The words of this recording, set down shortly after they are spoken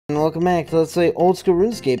And welcome back to Let's Play OldSchool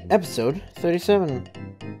Runescape, episode 37.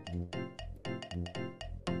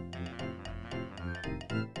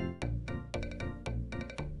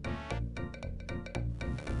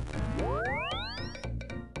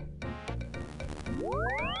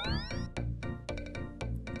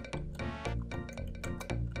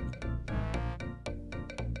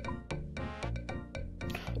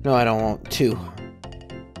 No, I don't want two.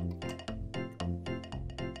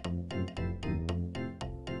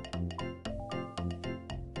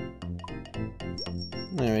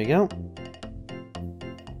 There we go.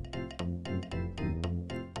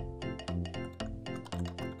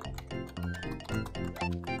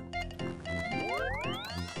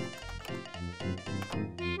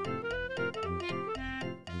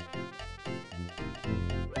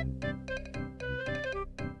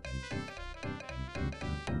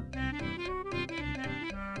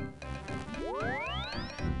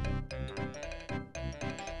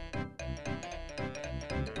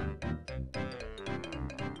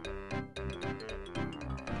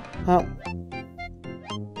 Oh.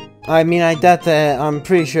 I mean, I doubt that. I'm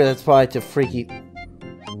pretty sure that's probably to Freaky.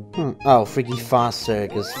 Oh, Freaky Foster,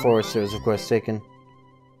 because Forrester is, of course, taken.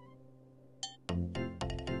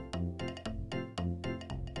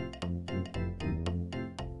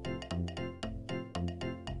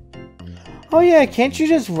 Oh, yeah, can't you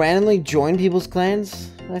just randomly join people's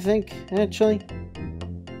clans? I think, actually.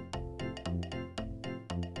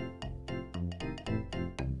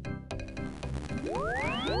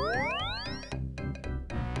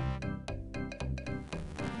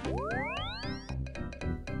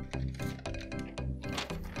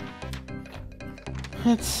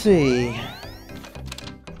 Let's see.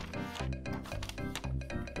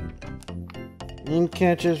 Name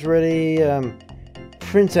catcher's ready.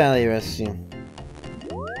 Prince Alley Rescue.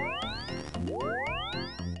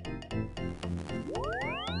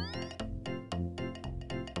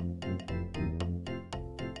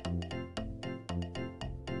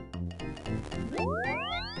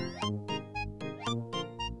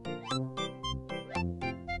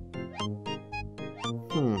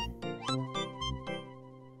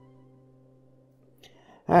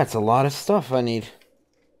 That's a lot of stuff I need.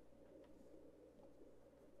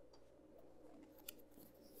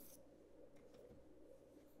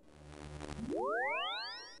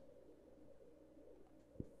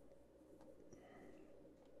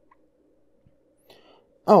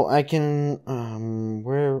 Oh, I can,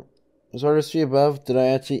 where is artistry above? Did I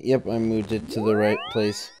actually, yep, I moved it to the right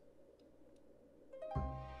place.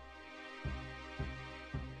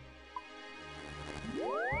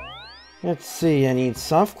 Let's see, I need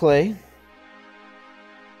soft clay.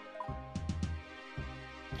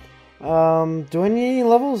 Do I need any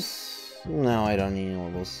levels? No, I don't need any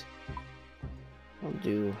levels. I'll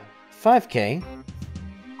do 5K.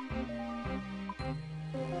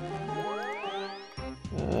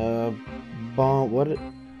 What it?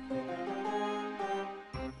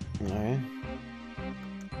 Alright.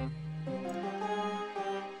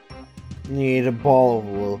 Need a ball of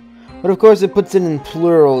wool. But of course it puts it in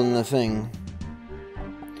plural in the thing.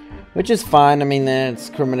 Which is fine, I mean that's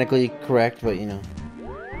grammatically correct, but you know.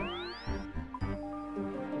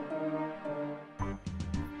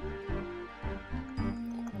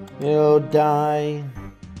 Yellow dye.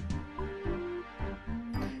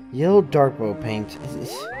 Yellow darkbow paint.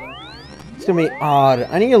 It's gonna be odd.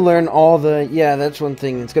 I need to learn all the... Yeah, that's one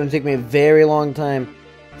thing. It's gonna take me a very long time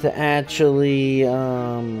to actually,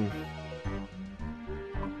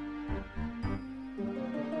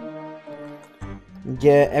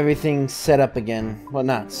 get everything set up again. Well,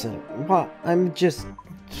 not set up. Well, I'm just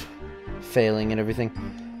failing at everything.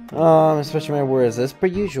 Especially my words, as per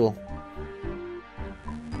usual.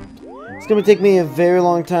 It's gonna take me a very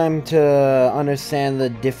long time to understand the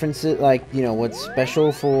differences, like, you know, what's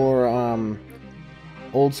special for,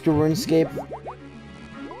 OldSchool Runescape.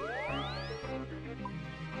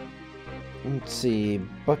 Let's see,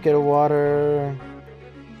 bucket of water.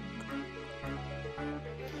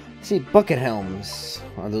 Let's see, bucket helms.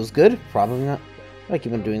 Are those good? Probably not. I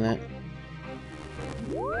keep on doing that.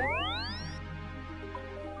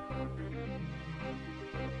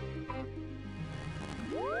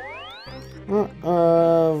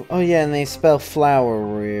 Oh yeah, and they spell flower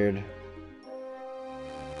weird.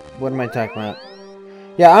 What am I talking about?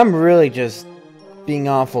 Yeah, I'm really just being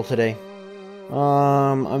awful today.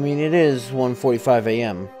 I mean, it is 1:45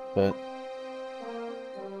 a.m., but...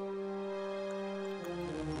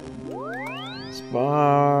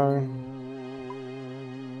 Spar...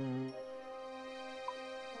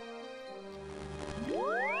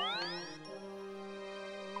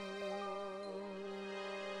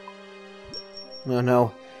 No,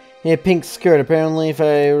 no. Yeah, pink skirt. Apparently, if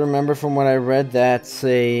I remember from what I read, that's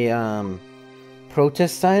a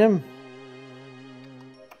protest item.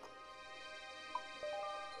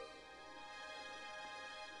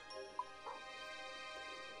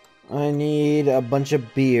 I need a bunch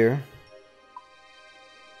of beer.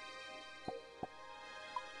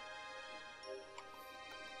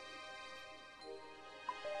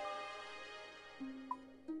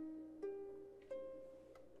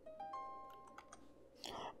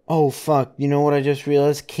 Oh, fuck. You know what I just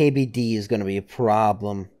realized? KBD is going to be a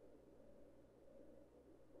problem.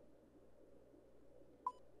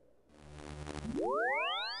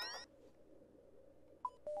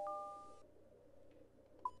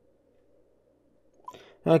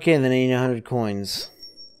 Okay, then I need 100 coins.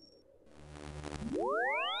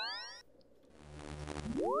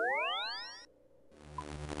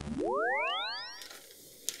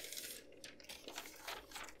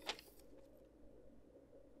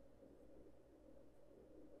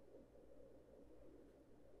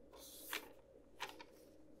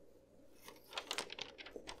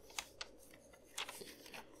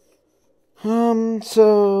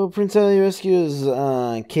 So Prince Ali Rescue is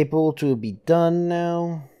capable to be done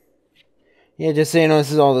now. Yeah, just so you know,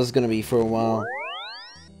 this is all this is gonna be for a while.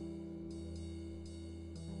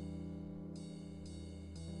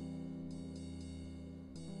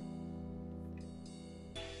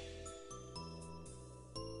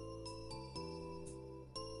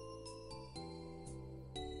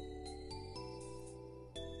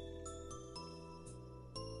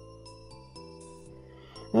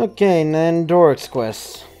 Okay, and then Doric's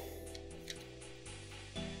quest.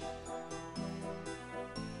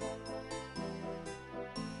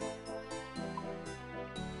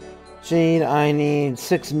 Jade, I need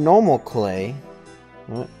 6 normal clay.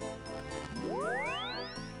 What?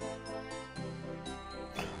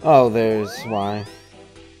 Oh, there's why.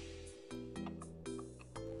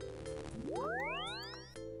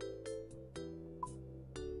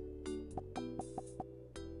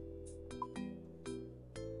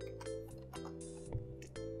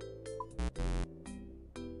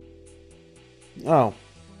 Oh.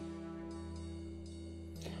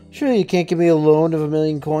 Sure, you can't give me a loan of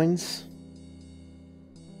 1,000,000 coins?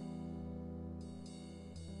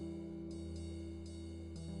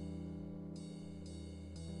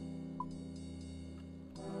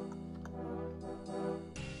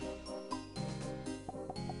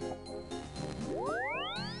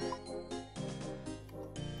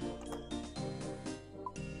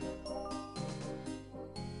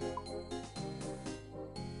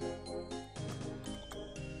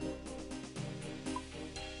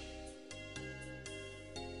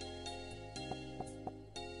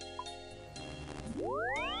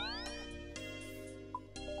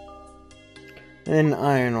 And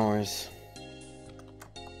iron ores.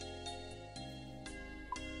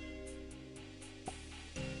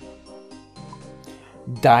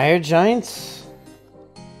 Dire giants?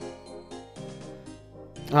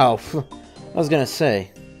 Oh, I was gonna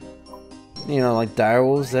say. You know, like dire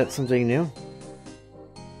wolves, that's something new?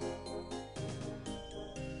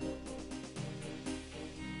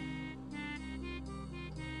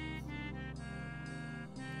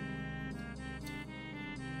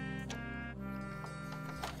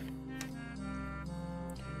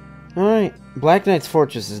 Alright, Black Knight's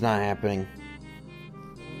Fortress is not happening.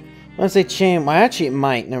 Let's say chain. Well, actually, it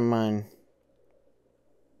might. Never mind.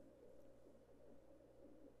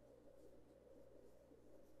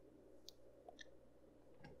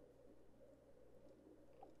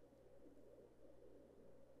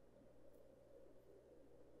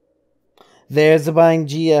 There's the buying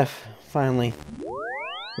GF. Finally.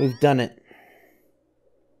 We've done it.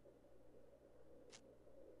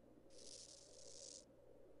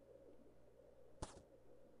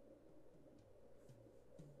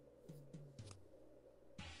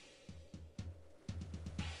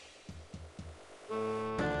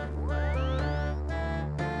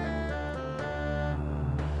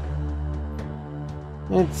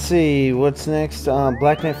 Let's see, what's next?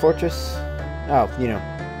 Black Knight Fortress? Oh, you know.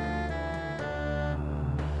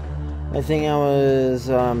 I think I was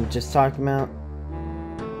just talking about.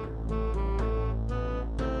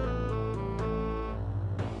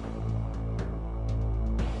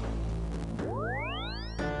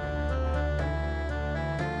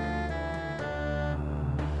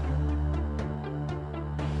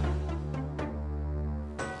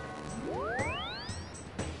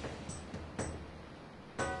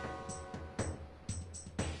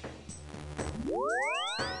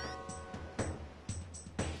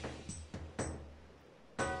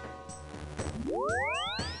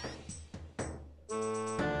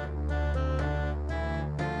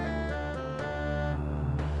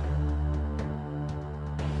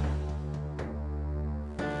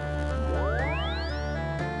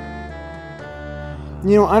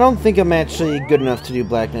 You know, I don't think I'm actually good enough to do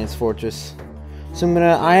Black Knight's Fortress. So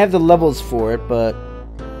I have the levels for it, but...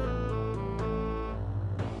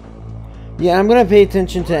 yeah, I'm gonna pay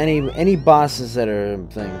attention to any bosses that are a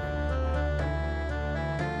thing.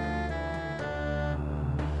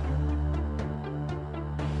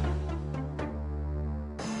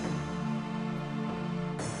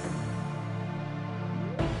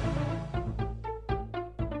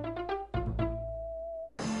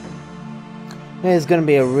 It's gonna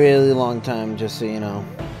be a really long time, just so you know.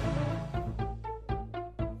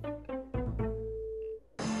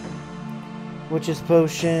 Witch's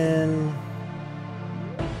Potion.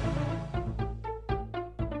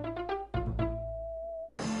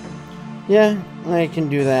 Yeah, I can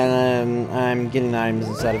do that. I'm getting the items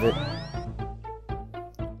inside of it.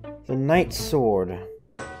 The Knight Sword.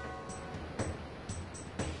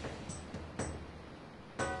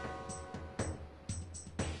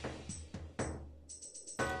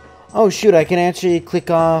 Oh shoot, I can actually click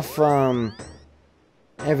off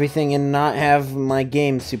everything and not have my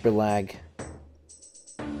game super lag.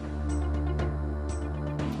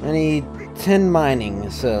 I need 10 mining,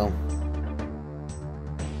 so...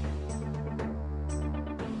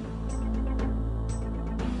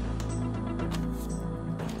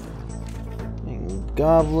 and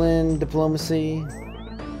Goblin Diplomacy.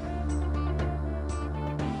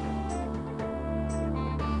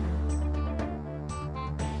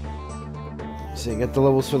 So you got the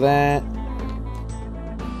levels for that.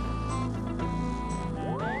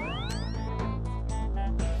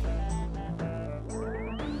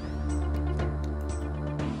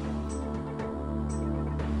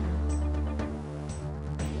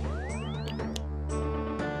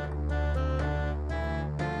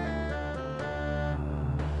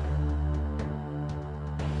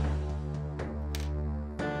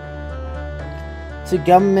 So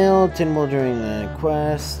gum mill, tin mill during the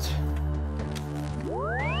quest.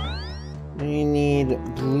 You need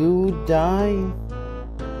blue dye.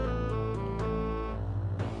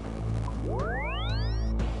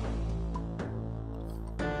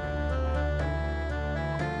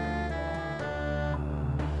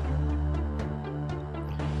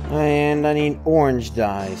 And I need orange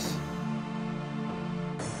dyes.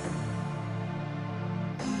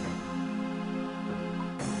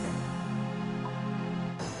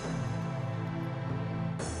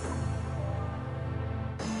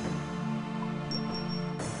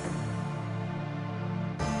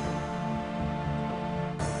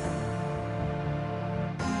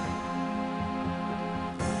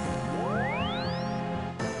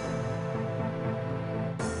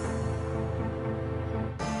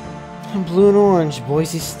 Blue and orange,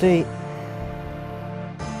 Boise State.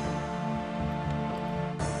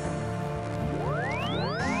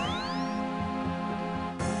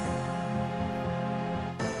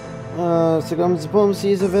 So Gum's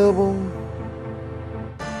Diplomacy is available.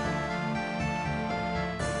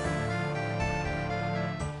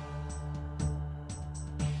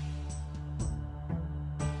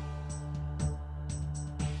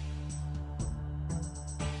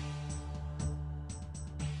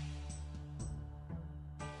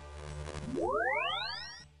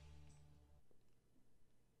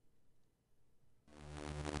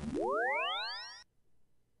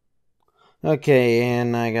 Okay,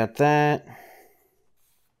 and I got that.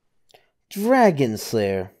 Dragon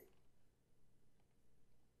Slayer.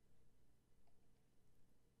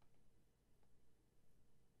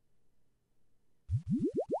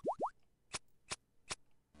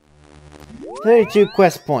 $32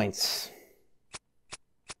 quest points.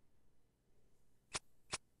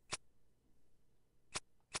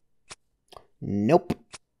 Nope.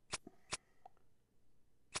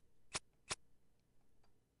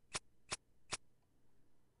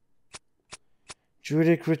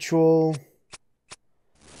 Druidic Ritual.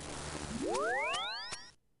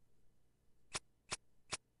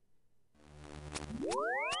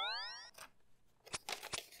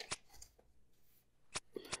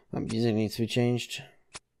 Music needs to be changed.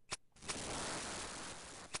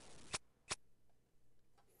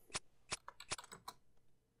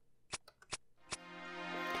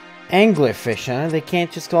 Anglerfish, huh? They can't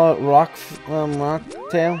just call it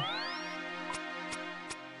rocktail?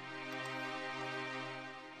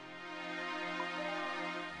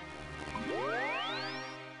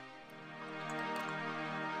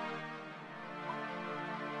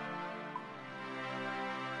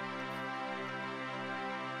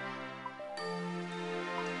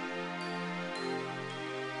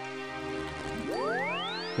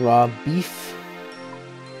 Raw beef.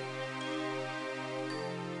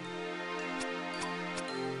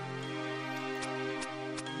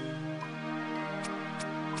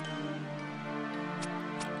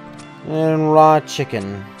 And raw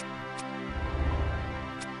chicken.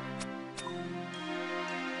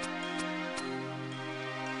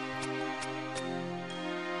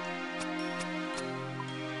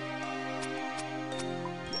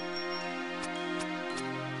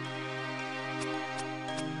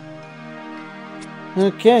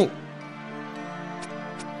 Okay.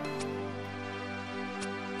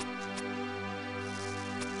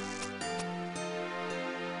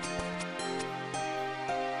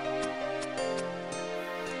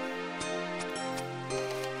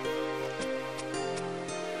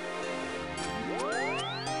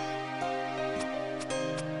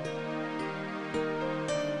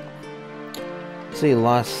 Let's see,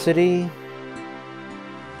 Lost City.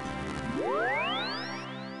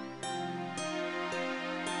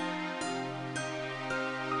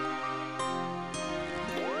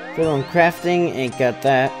 Fiddle and crafting, ain't got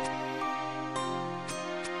that.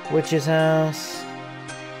 Witch's house.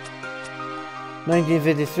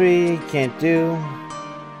 1953, can't do.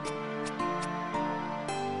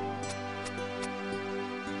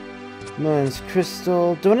 Merlin's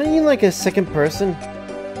Crystal. Don't I need like a second person?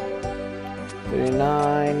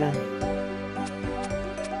 39.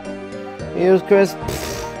 Heroes Crest.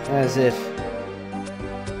 Pfft, as if.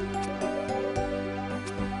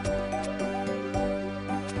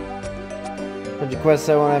 Bunch of quests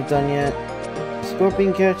I won't have done yet.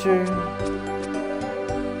 Scorpion Catcher.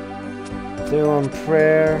 Through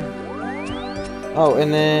Prayer. Oh,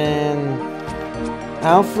 and then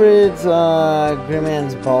Alfred's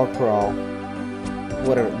Grimman's Ball Crawl.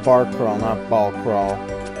 Whatever, Bar Crawl, not Ball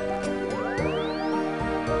Crawl.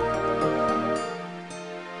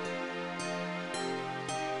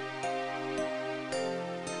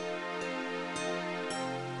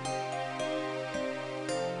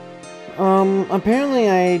 Apparently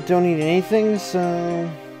I don't need anything, so...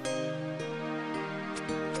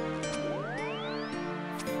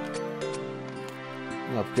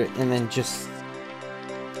 Upgrade, and then just...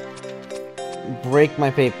 break my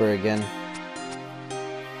paper again.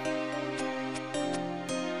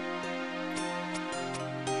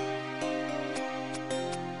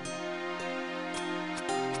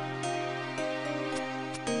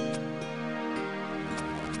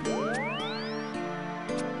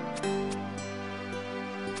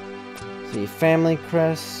 See, family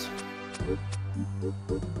crest.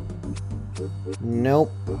 Nope.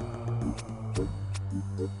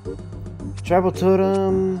 Tribal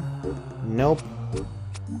totem. Nope.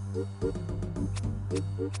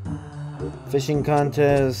 Fishing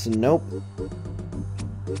contest. Nope.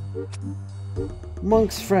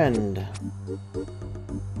 Monk's friend.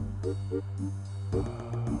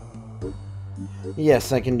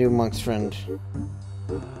 Yes, I can do Monk's friend.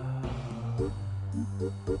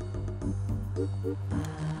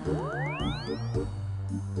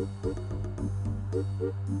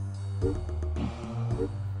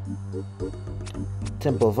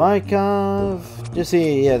 Temple of Ikov. Just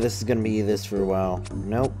see, yeah, this is gonna be this for a while.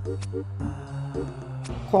 Nope.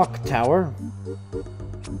 Clock Tower.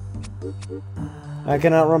 I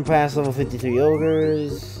cannot run past level 53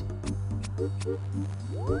 ogres.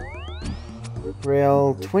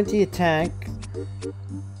 Rail 20 attack.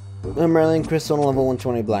 Merlin Crystal level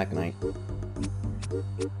 120 Black Knight.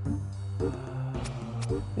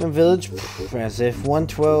 And Village, as if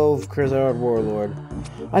 112 Cursor Warlord.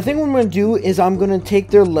 I think what I'm gonna do is I'm gonna take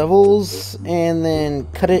their levels and then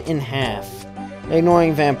cut it in half,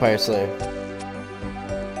 ignoring Vampire Slayer.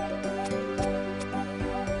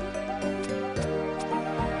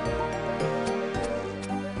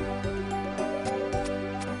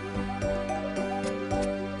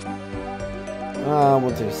 Uh,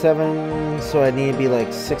 137, so I need to be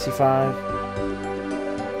like 65.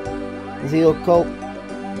 Zeal Cult.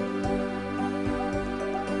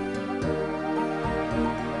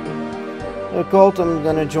 The cult, I'm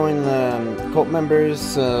gonna join the cult members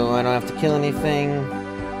so I don't have to kill anything.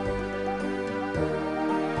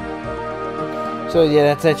 So yeah,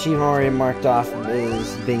 that's achievement already marked off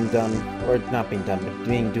is being done, or not being done, but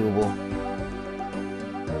being doable.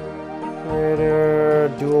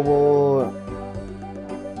 Doable.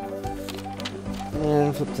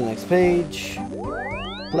 And flip to the next page.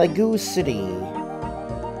 Plagoo City.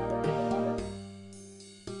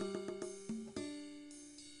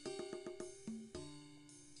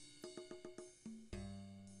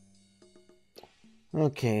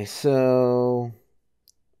 Okay, so...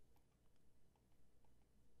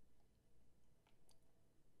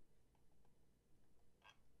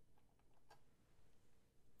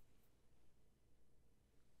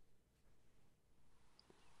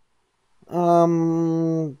 I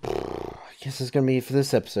guess it's gonna be for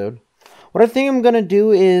this episode. What I think I'm going to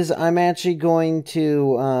do is I'm actually going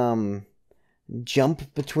to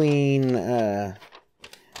jump between, I'm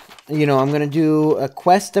going to do a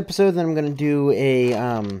quest episode, then I'm going to do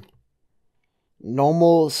a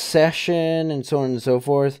normal session, and so on and so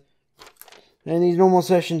forth. And these normal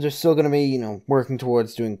sessions are still going to be, working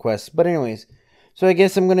towards doing quests. But anyways, so I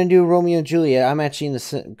guess I'm going to do Romeo and Juliet. I'm actually in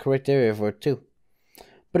the correct area for it, too.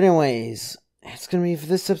 But anyways, that's going to be for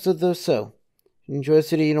this episode, though, so enjoy the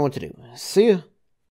city, you know what to do. See ya!